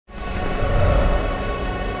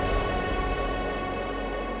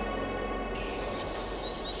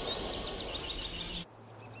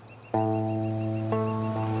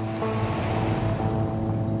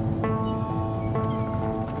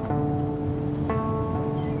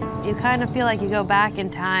You kind of feel like you go back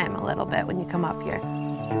in time a little bit when you come up here.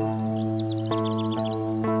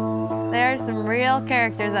 There are some real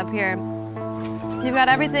characters up here. You've got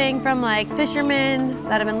everything from like fishermen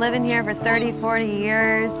that have been living here for 30, 40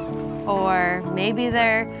 years, or maybe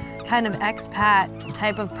they're kind of expat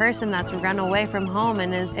type of person that's run away from home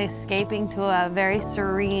and is escaping to a very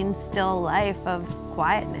serene, still life of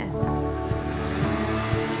quietness.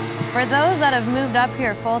 For those that have moved up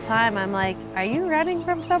here full time, I'm like, are you running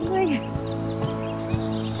from something?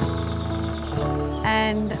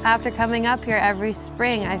 And after coming up here every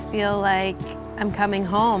spring, I feel like I'm coming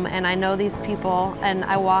home, and I know these people, and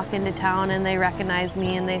I walk into town and they recognize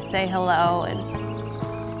me and they say hello. And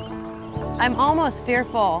I'm almost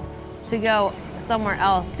fearful to go somewhere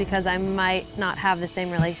else because I might not have the same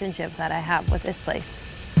relationship that I have with this place.